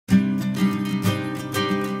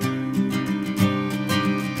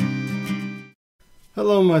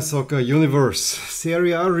Hello, my soccer universe.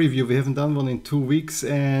 Serie A review. We haven't done one in 2 weeks,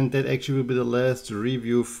 and that actually will be the last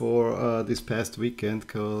review for this past weekend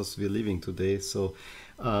because we're leaving today. So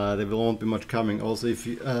there won't be much coming. Also, if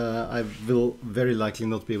you, I will very likely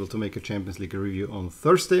not be able to make a Champions League review on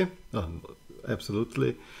Thursday.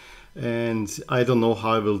 Absolutely. And I don't know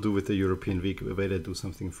how I will do with the European week, whether I do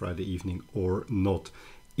something Friday evening or not.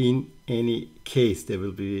 In any case, there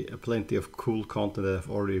will be plenty of cool content that I've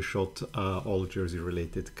already shot, all Jersey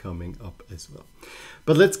related, coming up as well.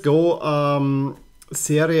 But let's go.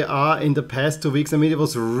 Serie A in the past 2 weeks, I mean, it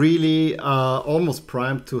was really almost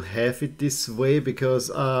primed to have it this way because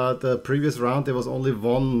the previous round there was only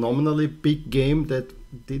one nominally big game that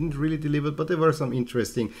didn't really deliver, but there were some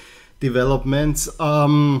interesting developments.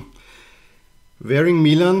 Wearing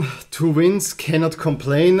Milan, 2 wins, cannot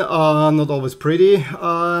complain, not always pretty,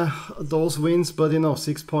 those wins, but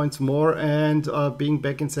 6 points more and being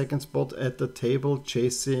back in second spot at the table,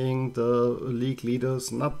 chasing the league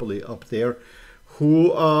leaders, Napoli up there,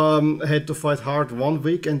 who had to fight hard 1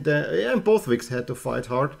 week and both weeks had to fight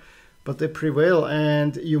hard, but they prevail,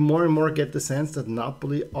 and you more and more get the sense that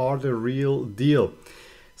Napoli are the real deal.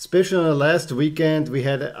 Especially on the last weekend, we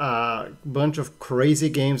had a bunch of crazy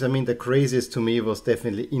games. I mean, the craziest to me was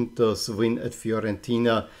definitely Inter's win at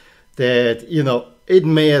Fiorentina. That, it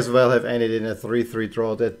may as well have ended in a 3-3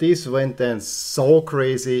 draw. That this went then so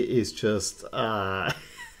crazy is just,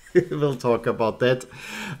 we'll talk about that.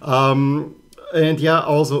 And yeah,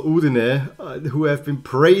 also Udine, who have been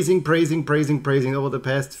praising over the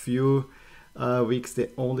past few weeks. They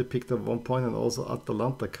only picked up 1 point, and also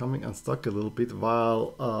Atalanta coming unstuck a little bit,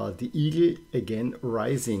 while the Eagle again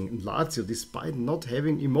rising. Lazio, despite not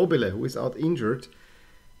having Immobile, who is out injured,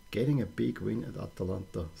 getting a big win at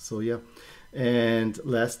Atalanta. So yeah, and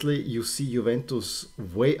lastly you see Juventus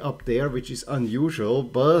way up there, which is unusual,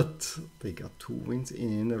 but they got 2 wins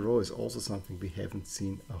in a row, is also something we haven't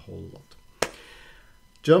seen a whole lot.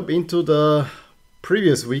 Jump into the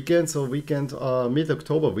previous weekend, so weekend,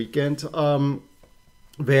 mid-October weekend,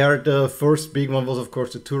 where the first big one was, of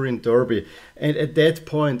course, the Turin Derby. And at that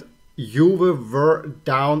point, Juve were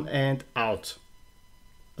down and out.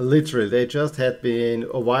 Literally, they just had been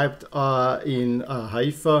wiped in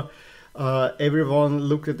Haifa. Everyone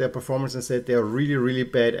looked at their performance and said they're really, really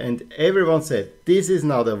bad. And everyone said, this is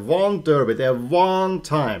now the one derby, the one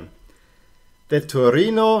time that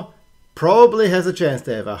Torino probably has a chance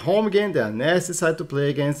to have a home game. They're a nasty side to play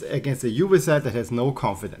against the Juve side that has no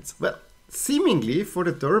confidence. Well, seemingly for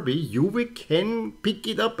the derby, Juve can pick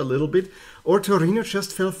it up a little bit, or Torino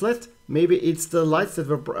just fell flat. Maybe it's the lights that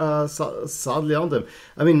were sadly on them.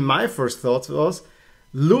 I mean, my first thought was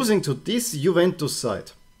losing to this Juventus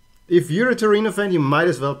side. If you're a Torino fan, you might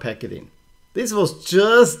as well pack it in. This was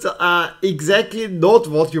just exactly not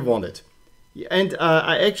what you wanted. And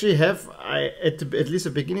I actually have, at least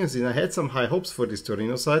at the beginning of the season, I had some high hopes for this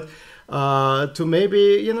Torino side to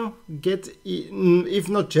maybe, get, if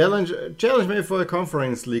not challenge maybe for a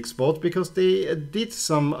Conference League spot, because they did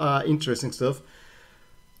some interesting stuff.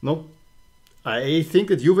 No, I think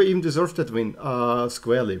that Juve even deserved that win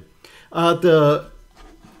squarely.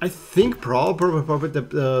 I think probably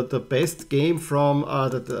the best game from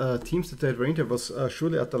the teams that were in there was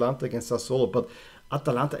surely Atalanta against Sassuolo, but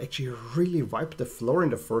Atalanta actually really wiped the floor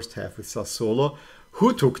in the first half with Sassuolo,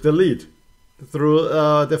 who took the lead through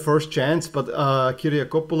the first chance, but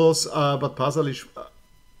Kyriakopoulos, but Pasalic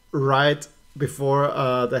right before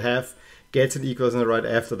the half gets an equals, and right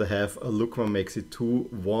after the half, Lukman makes it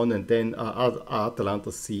 2-1, and then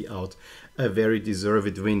Atalanta see out a very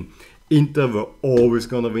deserved win. Inter were always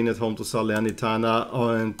going to win at home to Salernitana,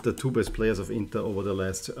 and the 2 best players of Inter over the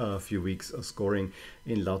last few weeks are scoring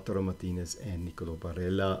in Lautaro Martinez and Nicolo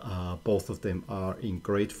Barella. Both of them are in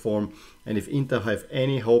great form, and if Inter have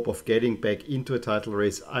any hope of getting back into a title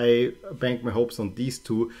race, I bank my hopes on these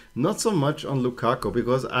two, not so much on Lukaku,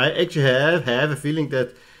 because I actually have a feeling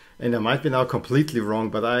that, and I might be now completely wrong,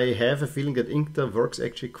 but I have a feeling that Inter works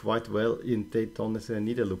actually quite well. They don't necessarily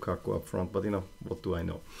need a Lukaku up front, but what do I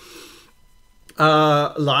know?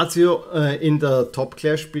 Lazio in the top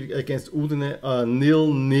clash against Udine,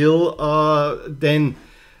 0-0. Then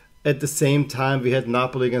at the same time we had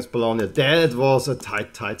Napoli against Bologna. That was a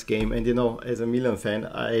tight game, and as a Milan fan,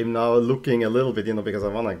 I am now looking a little bit, because I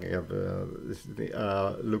want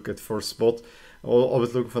to look at first spot.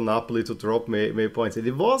 Always looking for Napoli to drop me points, and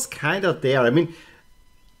it was kind of there. I mean,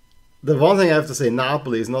 the one thing I have to say,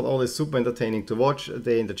 Napoli is not only super entertaining to watch.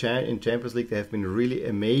 They in Champions League, they have been really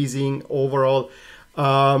amazing overall.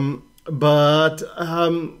 But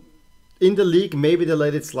in the league, maybe they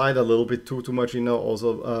let it slide a little bit too much.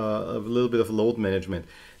 Also a little bit of load management.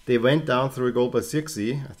 They went down through a goal by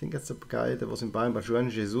Sirksi. I think that's the guy that was in Bayern, but Juan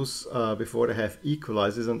Jesus, before they have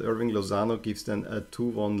equalizes, and Irving Lozano gives them a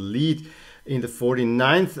 2-1 lead in the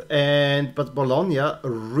 49th. But Bologna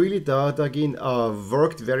really dug in,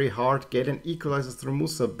 worked very hard, getting equalizers through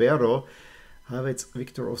Musa Berro. However, it's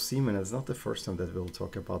Victor Osimhen. It's not the first time that we'll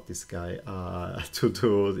talk about this guy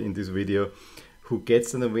in this video, who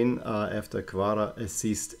gets the win after a Kvara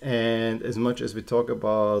assist. And as much as we talk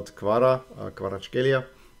about Kvaratskhelia,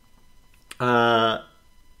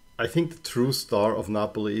 I think the true star of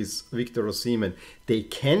Napoli is Victor Osimhen. They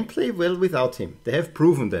can play well without him. They have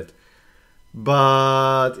proven that.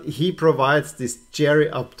 But he provides this cherry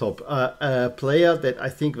up top, a player that I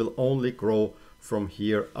think will only grow from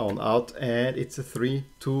here on out, and it's a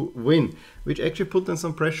 3-2 win, which actually put in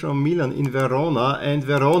some pressure on Milan in Verona. And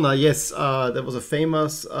Verona, yes, there was a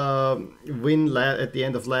famous win at the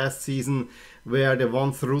end of last season where they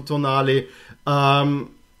won through Tonali.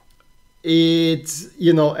 It's,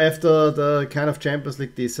 you know, after the kind of Champions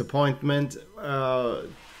League disappointment,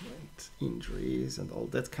 injuries and all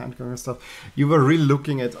that kind of stuff, you were really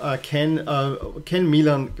looking at can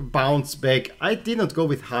Milan bounce back. I did not go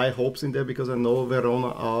with high hopes in there because I know Verona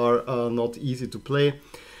are not easy to play.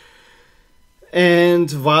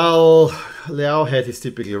 And while Leao had his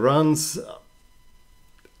typical runs,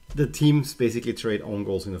 the teams basically trade own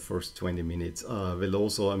goals in the first 20 minutes.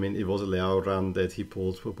 Veloso, I mean, it was a Leao run that he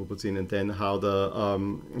pulled for Pupucin, and then how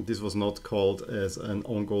this was not called as an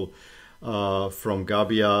own goal from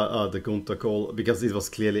Gabia, the Gunter goal, because it was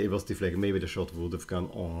deflected. Maybe the shot would have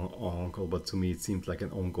gone on goal, but to me it seemed like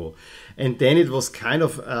an own goal. And then it was kind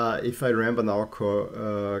of, if I remember now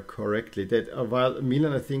correctly, that while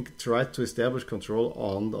Milan, I think, tried to establish control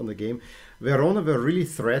on the game, Verona were really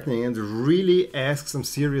threatening and really asked some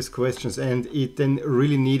serious questions, and it then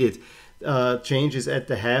really needed changes at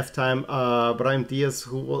the halftime. Brahim Diaz,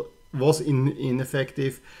 who was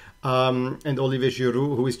ineffective, and Olivier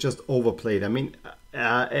Giroud, who is just overplayed. I mean,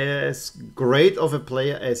 as great of a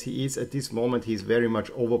player as he is at this moment, he's very much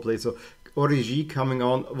overplayed. So Origi coming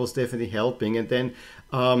on was definitely helping. And then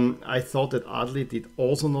I thought that Adli did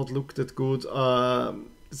also not look that good.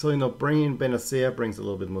 So, you know, bringing in Benacer brings a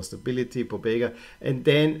little bit more stability, Pobega. And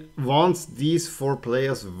then once these four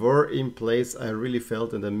players were in place, I really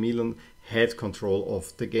felt that the Milan had control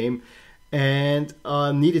of the game and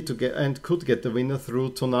needed to get and could get the winner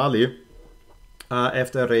through Tonali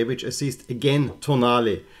after a Rebic assist. Again,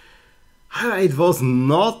 Tonali. It was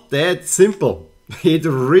not that simple. It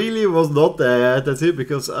really was not that simple,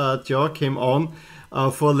 because Dior came on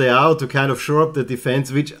for Leao to kind of shore up the defense,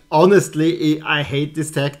 which honestly, I hate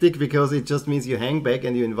this tactic because it just means you hang back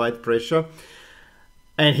and you invite pressure.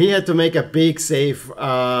 And he had to make a big save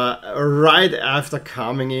right after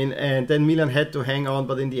coming in, and then Milan had to hang on,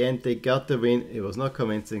 but in the end they got the win. It was not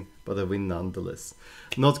convincing, but a win nonetheless.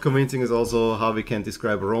 Not convincing is also how we can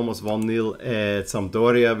describe Roma's 1-0 at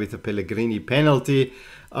Sampdoria with a Pellegrini penalty.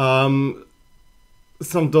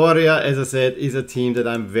 Sampdoria, as I said, is a team that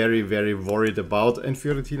I'm very, very worried about, and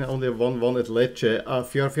Fiorentina only 1-1 at Lecce.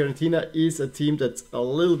 Fiorentina is a team that's a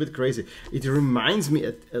little bit crazy. It reminds me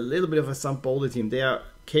a little bit of a Sampoli team. They are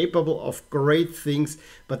capable of great things,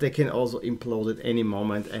 but they can also implode at any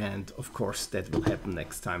moment, and of course that will happen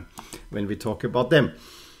next time when we talk about them.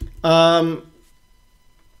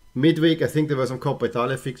 Midweek, I think there were some Coppa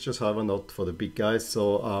Italia fixtures, however not for the big guys,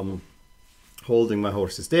 so holding my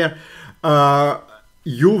horses there.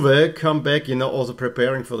 Juve come back, you know, also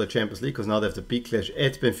preparing for the Champions League, because now they have the big clash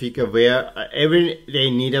at Benfica, where they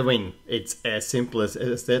need a win. It's as simple as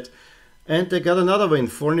that. And they got another win,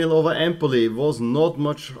 4-0 over Empoli. It was not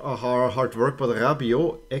much hard work, but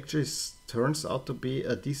Rabiot actually turns out to be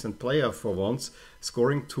a decent player for once,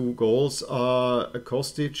 scoring 2 goals.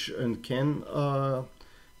 Kostic and Ken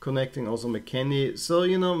connecting, also McKennie. So,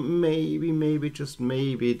 you know, maybe, just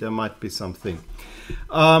maybe, there might be something.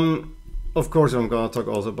 Of course, I'm going to talk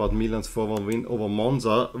also about Milan's 4-1 win over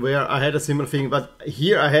Monza, where I had a similar thing, but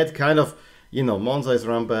here I had kind of, you know, Monza is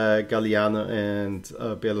run by Galliano and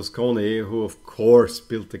Berlusconi, who of course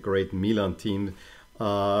built the great Milan team,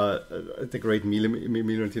 the great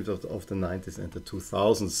Milan teams of the 90s and the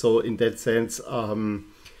 2000s. So in that sense, a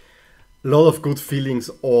lot of good feelings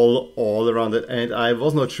all around it. And I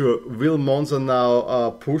was not sure, will Monza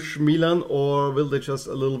now push Milan, or will they just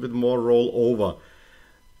a little bit more roll over?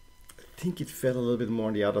 think it fell a little bit more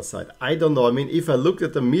on the other side. I don't know. I mean, if I looked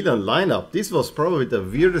at the Milan lineup, this was probably the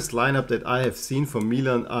weirdest lineup that I have seen for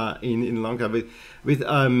Milan in a long time. With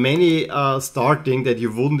many starting that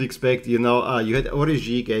you wouldn't expect. You know, you had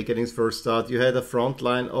Origi getting his first start. You had a front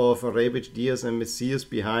line of Rebic, Diaz and Messias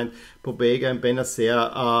behind, Pobega and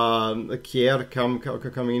Benacer. Kier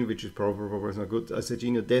come in, which is probably not good.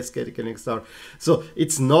 Serginho Dest getting a start. So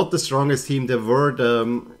it's not the strongest team.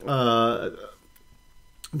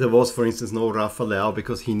 There was, for instance, no Rafa Leao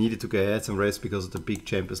because he needed to get some rest because of the big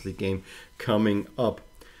Champions League game coming up.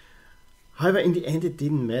 However, in the end, it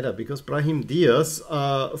didn't matter because Brahim Diaz,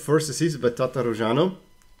 first assist by Tata Rojano,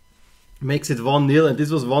 makes it 1-0. And this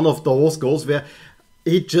was one of those goals where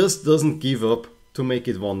he just doesn't give up to make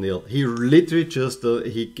it 1-0. He literally just,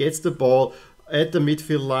 he gets the ball at the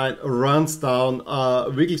midfield line, runs down,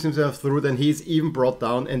 wiggles himself through, then he's even brought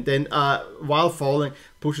down, and then while falling,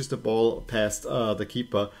 pushes the ball past the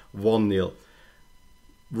keeper, 1-0.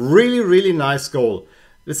 Really, really nice goal.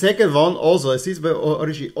 The second one, also assist by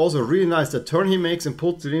Origi, also really nice. The turn he makes and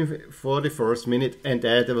puts it in for the first minute, and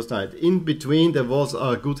that was nice. In between, there was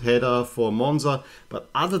a good header for Monza, but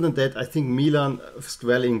other than that, I think Milan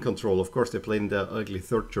squarely in control. Of course, they played in their ugly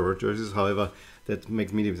third jerseys, however, that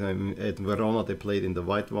makes me at Verona they played in the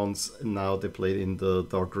white ones, now they played in the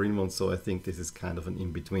dark green ones, so I think this is kind of an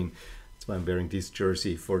in-between. That's why I'm wearing this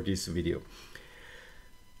jersey for this video.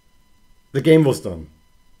 The game was done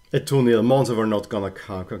at 2-0. Monza were not gonna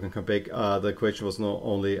come back. The question was not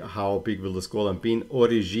only how big will the scoreline be.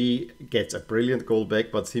 Origi gets a brilliant goal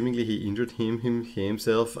back, but seemingly he injured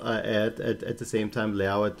himself at the same time.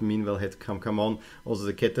 Leao meanwhile had come on. Also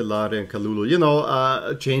the Ketelare and Kalulu, you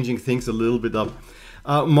know, changing things a little bit up.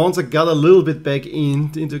 Monza got a little bit back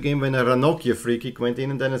into the game when a Ranocchia free kick went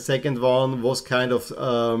in, and then a second one was kind of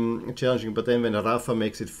challenging, but then when Rafa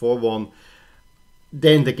makes it 4-1,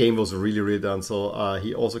 then the game was really, really done. So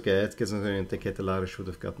he also gets the Ketelare should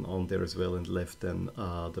have gotten on there as well and left then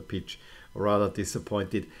the pitch. Rather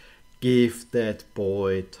disappointed. Give that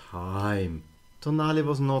boy time. Tonali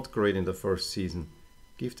was not great in the first season.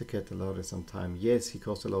 Give the Ketelare some time. Yes, he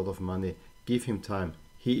cost a lot of money. Give him time.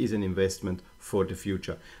 He is an investment for the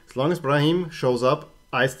future. As long as Brahim shows up,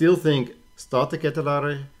 I still think start the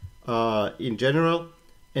Ketelare in general,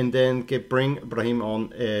 and then bring Brahim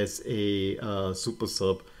on as a super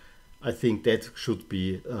sub. I think that should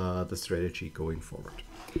be the strategy going forward.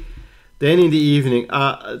 Then in the evening,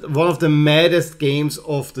 one of the maddest games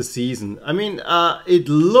of the season. I mean, it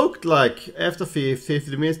looked like after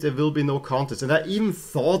 50 minutes there will be no contest. And I even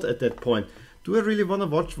thought at that point, do I really want to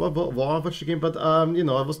watch the game? But, you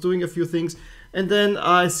know, I was doing a few things. And then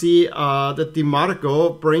I see that Di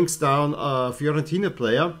Marco brings down a Fiorentina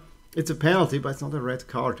player. It's a penalty, but it's not a red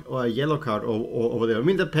card or a yellow card over there. I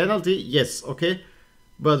mean, the penalty, yes, okay.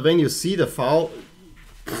 But when you see the foul,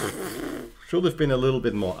 should have been a little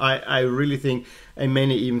bit more. I really think, and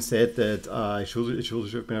many even said that it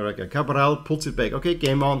should have been a red card. Cabral puts it back. Okay,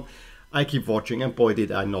 game on. I keep watching, and boy,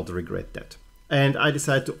 did I not regret that. And I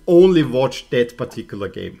decided to only watch that particular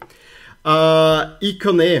game.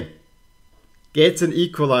 Ikone gets an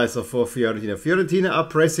equalizer for Fiorentina. Fiorentina are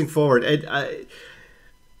pressing forward. And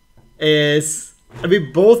I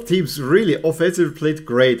mean, both teams really offensively played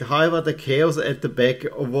great. However, the chaos at the back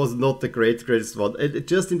was not the greatest one. And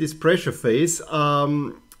just in this pressure phase,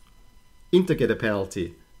 Inter get a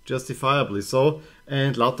penalty, justifiably so.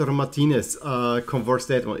 And Lautaro Martinez converts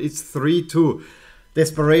that one. It's 3-2.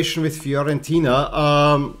 Desperation with Fiorentina.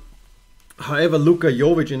 However, Luka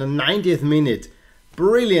Jovic in the 90th minute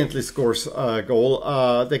brilliantly scores a goal.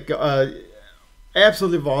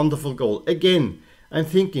 Absolutely wonderful goal. Again, I'm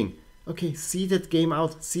thinking, okay, see that game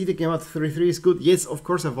out. See the game out. 3-3 is good. Yes, of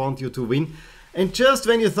course I want you to win. And just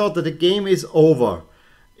when you thought that the game is over,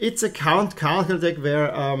 it's a counter attack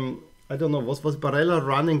where I don't know, was Barella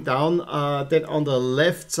running down? Then on the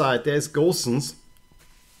left side there's Gosens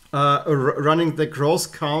running the cross,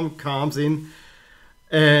 comes in,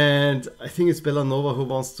 and I think it's Bellanova who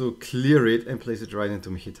wants to clear it and plays it right into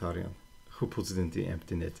Mkhitaryan, who puts it in the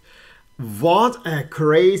empty net. What a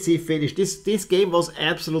crazy finish. This game was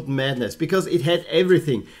absolute madness because it had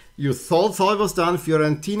everything. You thought it was done.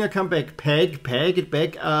 Fiorentina come back, peg it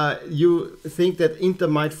back. You think that Inter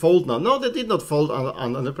might fold now. No, they did not fold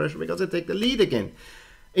under pressure because they take the lead again.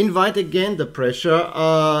 Invite again the pressure.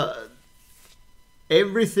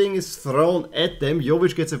 Everything is thrown at them.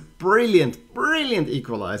 Jovic gets a brilliant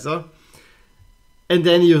equalizer. And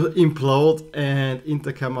then you implode and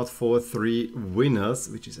Inter come out 4-3 winners,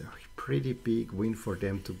 which is a pretty big win for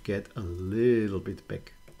them to get a little bit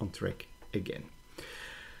back on track again.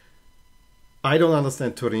 I don't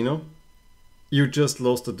understand Torino. You just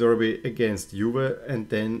lost the derby against Juve, and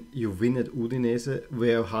then you win at Udinese,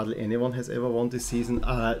 where hardly anyone has ever won this season.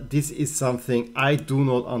 This is something I do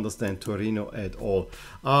not understand Torino at all.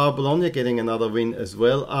 Bologna getting another win as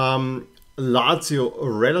well. Lazio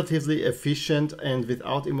relatively efficient, and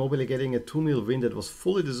without Immobile getting a 2-0 win that was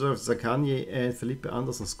fully deserved. Zaccagni and Felipe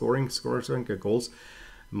Anderson scoring goals.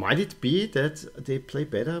 Might it be that they play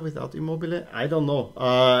better without Immobile? I don't know.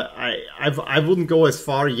 I wouldn't go as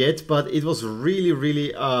far yet, but it was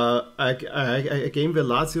really a game where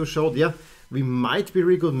Lazio showed, yeah, we might be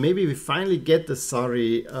really good. Maybe we finally get the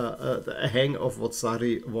hang of what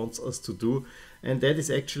Sarri wants us to do, and that is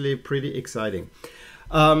actually pretty exciting.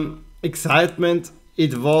 Excitement.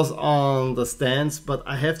 It was on the stands, but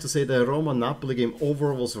I have to say the Roma-Napoli game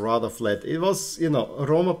overall was rather flat. It was,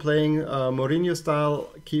 Roma playing Mourinho style,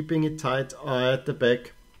 keeping it tight at the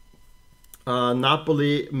back.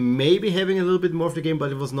 Napoli maybe having a little bit more of the game,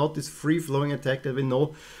 but it was not this free-flowing attack that we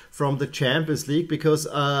know from the Champions League, because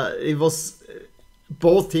it was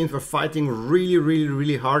both teams were fighting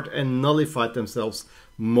really hard and nullified themselves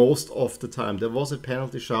most of the time. There was a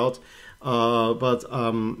penalty shout, but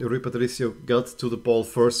Rui Patricio got to the ball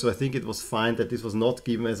first, so I think it was fine that this was not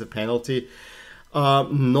given as a penalty.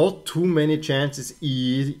 Not too many chances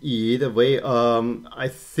either way. I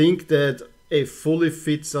think that a fully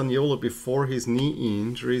fit Zaniolo before his knee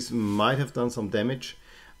injuries might have done some damage.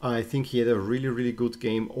 I think he had a really good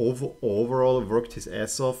game overall, worked his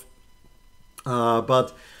ass off.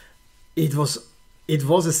 But it was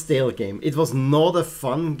a stale game. It was not a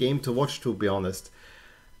fun game to watch, to be honest.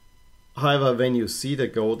 However, when you see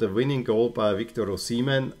the winning goal by Victor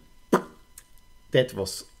Osimhen, that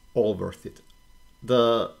was all worth it.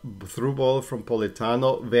 The through ball from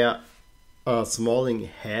Politano, where Smalling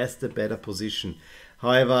has the better position.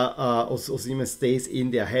 However, Osimhen stays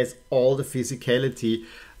in there, has all the physicality,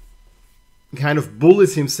 kind of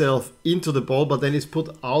bullies himself into the ball, but then is put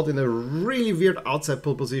out in a really weird outside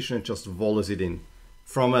pull position and just volleys it in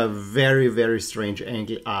from a very strange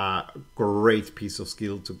angle. A great piece of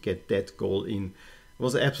skill to get that goal in. It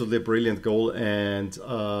was absolutely a brilliant goal, and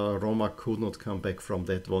Roma could not come back from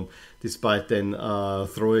that one, despite then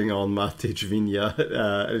throwing on Matic, Vinya,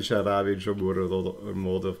 El Shaarawy,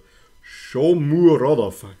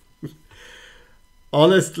 Shomurodov.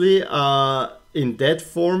 Honestly, in that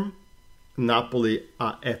form, Napoli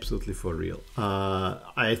are absolutely for real.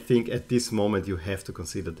 I think at this moment you have to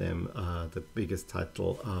consider them the biggest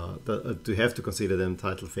title. You have to consider them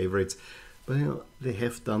title favorites, but they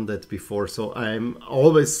have done that before. So I'm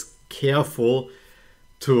always careful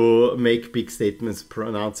to make big statements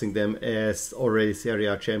pronouncing them as already Serie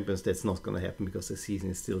A champions. That's not going to happen because the season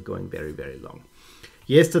is still going very long.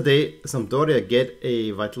 Yesterday, Sampdoria get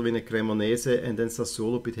a vital win at Cremonese, and then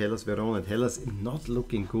Sassuolo beat Hellas Verona. And Hellas is not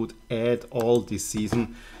looking good at all this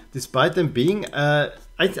season, despite them being.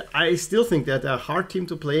 I still think that they're a hard team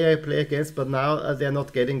to play against, but now they're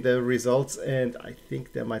not getting the results, and I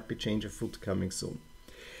think there might be change of foot coming soon.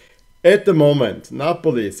 At the moment,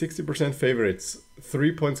 Napoli 60% favorites,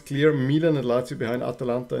 3 points clear. Milan and Lazio behind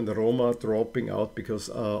Atalanta, and Roma dropping out because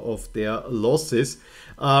of their losses.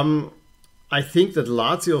 I think that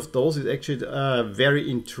Lazio of those is actually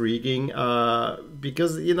very intriguing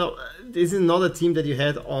because, this is not a team that you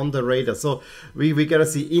had on the radar. So we gotta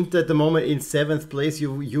see Inter at the moment in 7th place,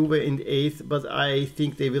 Juve in 8th, but I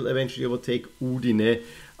think they will eventually overtake Udine.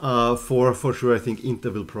 For sure, I think Inter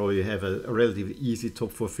will probably have a relatively easy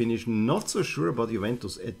top 4 finish. Not so sure about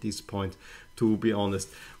Juventus at this point, to be honest.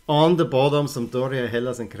 On the bottom, Sampdoria,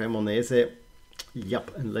 Hellas and Cremonese.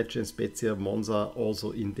 Yep, and Lecce and Spezia, Monza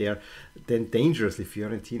also in there. Then dangerously,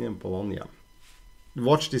 Fiorentina and Bologna.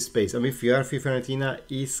 Watch this space. I mean, Fiorentina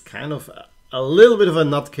is kind of a little bit of a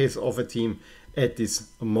nutcase of a team at this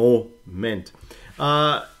moment.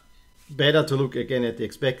 Better to look again at the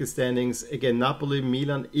expected standings. Again, Napoli,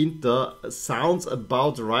 Milan, Inter sounds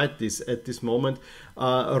about right at this moment.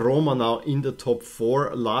 Roma now in the top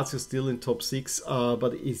 4. Lazio still in top 6.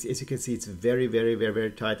 But as you can see, it's very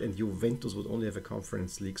tight. And Juventus would only have a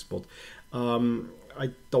Conference League spot.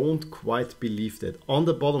 I don't quite believe that. On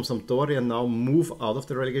the bottom, Sampdoria now move out of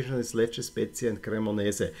the relegation. It's Lecce, Spezia and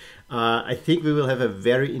Cremonese. I think we will have a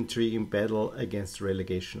very intriguing battle against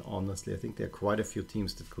relegation, honestly. I think there are quite a few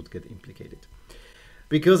teams that could get implicated.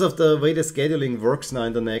 Because of the way the scheduling works now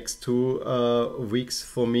in the next 2 weeks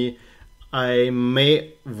for me, I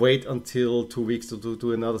may wait until 2 weeks to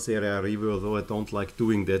do another Serie A review, although I don't like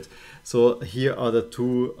doing that. So here are the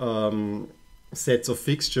 2 sets of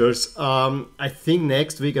fixtures. I think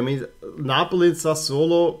next week, Napoli and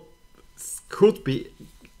Sassuolo could be.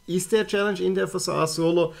 Is there a challenge in there for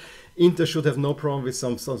Sassuolo? Inter should have no problem with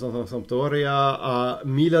some Sampdoria.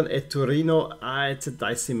 Milan at Torino, it's a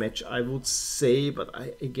dicey match, I would say, but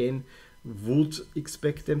I again would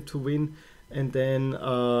expect them to win. And then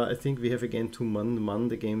I think we have again two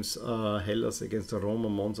Monday games, Hellas against Roma,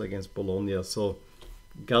 Monza against Bologna, so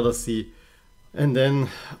gotta see. And then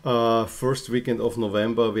first weekend of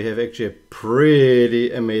November we have actually a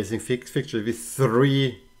pretty amazing fixture with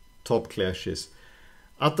 3 top clashes.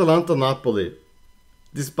 Atalanta Napoli.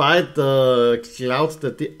 Despite the clout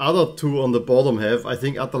that the other 2 on the bottom have, I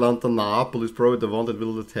think Atalanta Napoli is probably the one that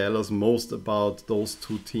will tell us most about those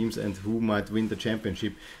 2 teams and who might win the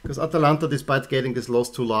championship. Because Atalanta, despite getting this loss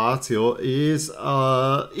to Lazio, is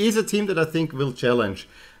a team that I think will challenge.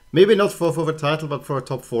 Maybe not for the title, but for a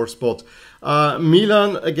top 4 spot.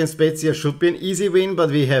 Milan against Spezia should be an easy win, but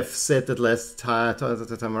we have said that last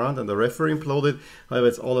time around and the referee imploded. However,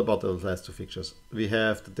 it's all about the last 2 fixtures. We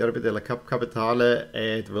have the Derby della Capitale,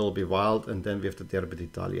 it will be wild, and then we have the Derby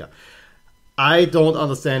d'Italia. I don't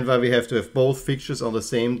understand why we have to have both fixtures on the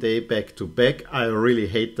same day back to back. I really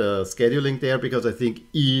hate the scheduling there, because I think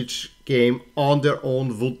each game on their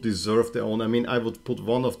own would deserve their own. I mean, I would put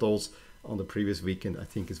one of those on the previous weekend. I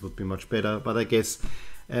think it would be much better, but I guess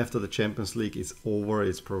after the Champions League is over,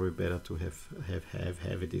 it's probably better to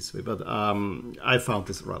have it this way. But I found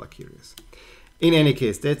this rather curious. In any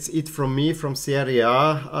case, that's it from me from Serie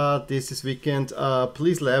A this weekend.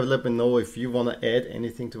 Please let me know if you want to add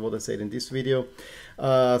anything to what I said in this video.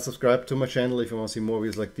 Subscribe to my channel if you want to see more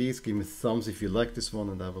videos like these. Give me a thumbs if you like this one,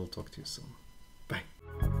 and I will talk to you soon. Bye.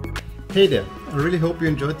 Hey there, I really hope you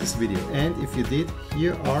enjoyed this video, and if you did,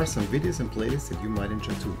 here are some videos and playlists that you might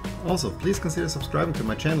enjoy too. Also, please consider subscribing to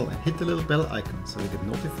my channel and hit the little bell icon so you get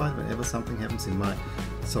notified whenever something happens in my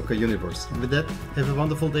soccer universe. And with that, have a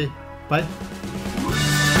wonderful day. Bye!